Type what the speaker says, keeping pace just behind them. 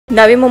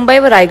नवी मुंबई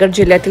व रायगड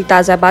जिल्ह्यातील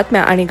ताज्या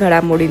बातम्या आणि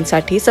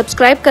घडामोडींसाठी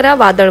सबस्क्राइब करा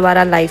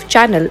वादळवारा लाईव्ह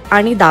चॅनल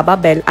आणि दाबा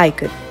बेल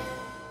आइकन।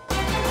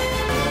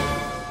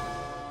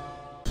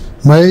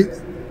 मैं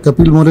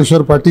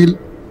कपिल पाटिल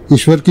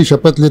ईश्वर की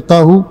शपथ लेता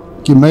हूँ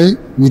कि मैं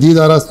विधि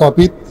द्वारा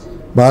स्थापित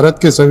भारत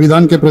के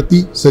संविधान के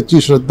प्रति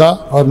सच्ची श्रद्धा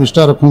और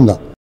निष्ठा रखूंगा।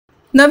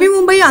 नवी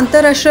मुंबई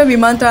आंतरराष्ट्रीय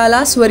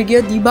विमानतळाला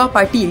स्वर्गीय दिबा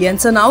पाटील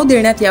यांचं नाव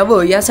देण्यात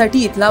यावं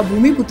यासाठी इथला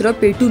भूमिपुत्र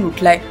पेटून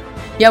उठलाय।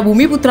 या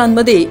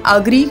भूमिपुत्रांमध्ये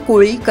आगरी,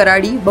 कोळी,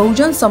 कराडी,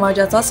 बहुजन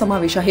समाजाचा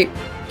समावेश आहे।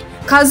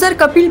 खासदार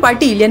कपिल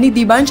पाटील यांनी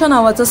दिबांच्या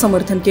नावाचं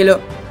समर्थन केलं।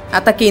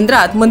 आता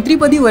केंद्रात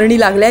मंत्रिपदी वर्णी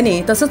लागल्याने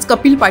तसंच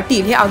कपिल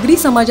पाटील हे आगरी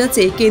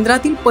समाजाचे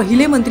केंद्रातील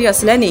पहिले मंत्री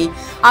असल्याने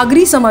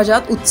आगरी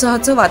समाजात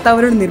उत्साहाचं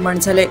वातावरण निर्माण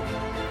झालंय।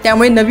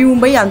 त्यामुळे नवी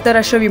मुंबई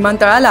आंतरराष्ट्रीय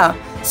विमानतळाला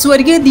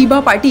स्वर्गीय दिबा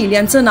पाटील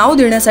यांचं नाव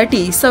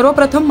देण्यासाठी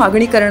सर्वप्रथम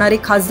मागणी करणारे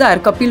खासदार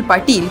कपिल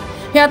पाटील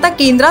हे आता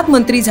केंद्रात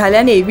मंत्री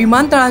झाल्याने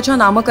विमानतळाच्या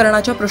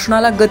नामकरणाच्या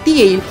प्रश्नाला गती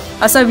येईल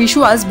असा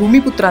विश्वास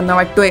भूमिपुत्रांना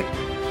वाटतोय।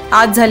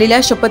 आज झालेल्या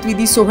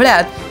शपथविधी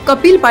सोहळ्यात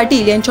कपिल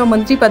पाटील यांच्या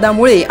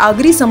मंत्रिपदामुळे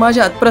आगरी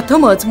समाजात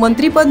प्रथमच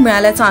मंत्रिपद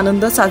मिळाल्याचा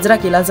आनंद साजरा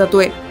केला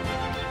जातोय।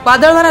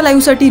 वादळवारा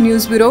लाईव्हसाठी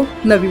न्यूज ब्युरो,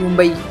 नवी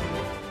मुंबई।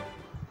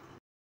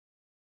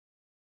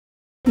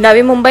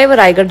 नवी मुंबई व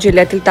रायगड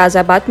जिल्ह्यातील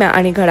ताज्या बातम्या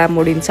आणि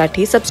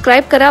घडामोडींसाठी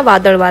सबस्क्राइब करा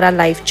वादळवारा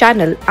लाईव्ह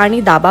चॅनल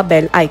आणि दाबा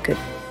बेल आइकन।